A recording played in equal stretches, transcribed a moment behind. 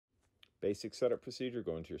Basic setup procedure: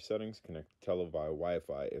 go into your settings, connect the Tello via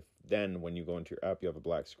Wi-Fi. If then when you go into your app, you have a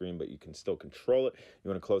black screen, but you can still control it, you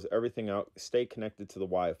want to close everything out, stay connected to the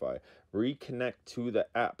Wi-Fi, reconnect to the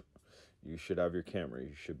app. You should have your camera.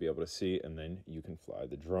 You should be able to see, and then you can fly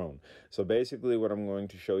the drone. So basically what I'm going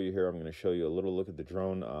to show you here, I'm going to show you a little look at the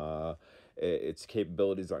drone. Its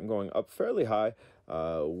capabilities aren't going up fairly high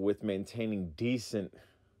with maintaining decent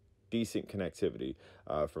connectivity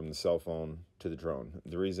from the cell phone to the drone.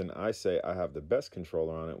 The reason I say I have the best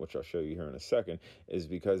controller on it, which I'll show you here in a second, is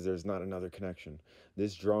because there's not another connection.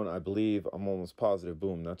 This drone, I believe, I'm almost positive,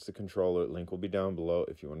 boom, that's the controller. Link will be down below.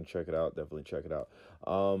 If you want to check it out, definitely check it out.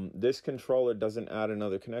 This controller doesn't add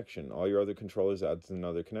another connection. All your other controllers adds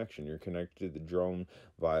another connection. You're connected to the drone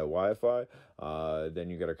via Wi-Fi. Then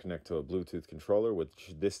you got to connect to a Bluetooth controller,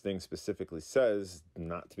 which this thing specifically says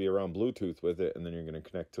not to be around Bluetooth with it, and then you're going to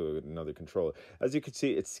connect to another controller. As you can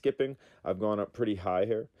see, it's skipping. I've gone up pretty high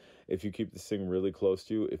here. If you keep this thing really close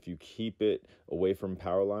to you, if you keep it away from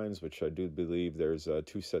power lines, which I do believe there's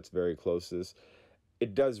 2 sets very close to this,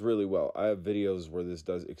 it does really well. I have videos where this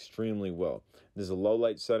does extremely well. There's a low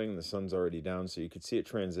light setting. The sun's already down, so you can see it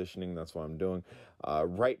transitioning. That's what I'm doing.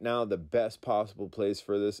 Right now, the best possible place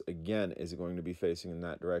for this, again, is going to be facing in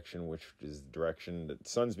that direction, which is the direction that the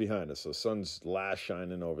sun's behind us. So sun's last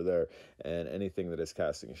shining over there, and anything that is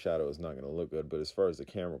casting a shadow is not going to look good. But as far as the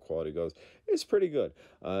camera quality goes, it's pretty good.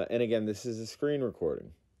 And again, this is a screen recording.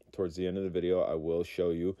 Towards the end of the video, I will show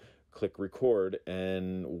you. Click record,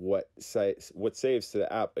 and what saves to the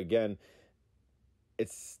app. Again,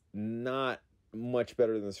 it's not much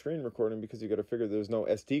better than the screen recording because you got to figure there's no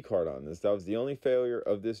SD card on this. That was the only failure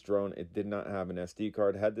of this drone. It did not have an SD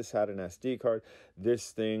card. Had this had an SD card,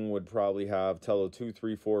 this thing would probably have Tello 2,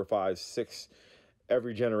 3, 4, 5, 6.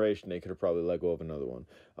 Every generation they could have probably let go of another one.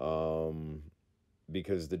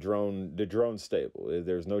 Because the drone's stable.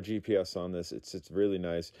 There's no GPS on this. It's really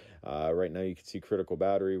nice. Right now you can see critical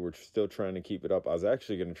battery. We're still trying to keep it up. I was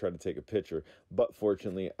actually going to try to take a picture, but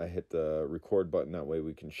fortunately I hit the record button. That way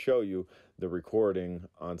we can show you the recording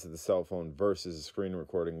onto the cell phone versus a screen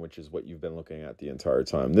recording, which is what you've been looking at the entire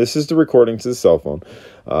time. This is the recording to the cell phone.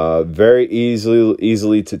 Very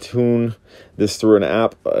easily to tune this through an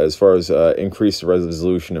app as far as increase the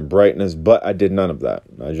resolution and brightness, but I did none of that.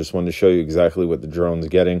 I just wanted to show you exactly what the drone's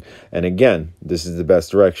getting. And again, this is the best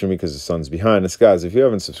direction because the sun's behind us. Guys, if you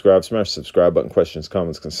haven't subscribed, smash the subscribe button. Questions,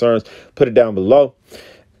 comments, concerns, put it down below.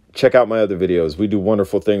 Check out my other videos. We do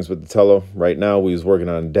wonderful things with the Tello. Right now, we was working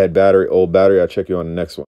on a dead battery, old battery. I'll check you on the next one.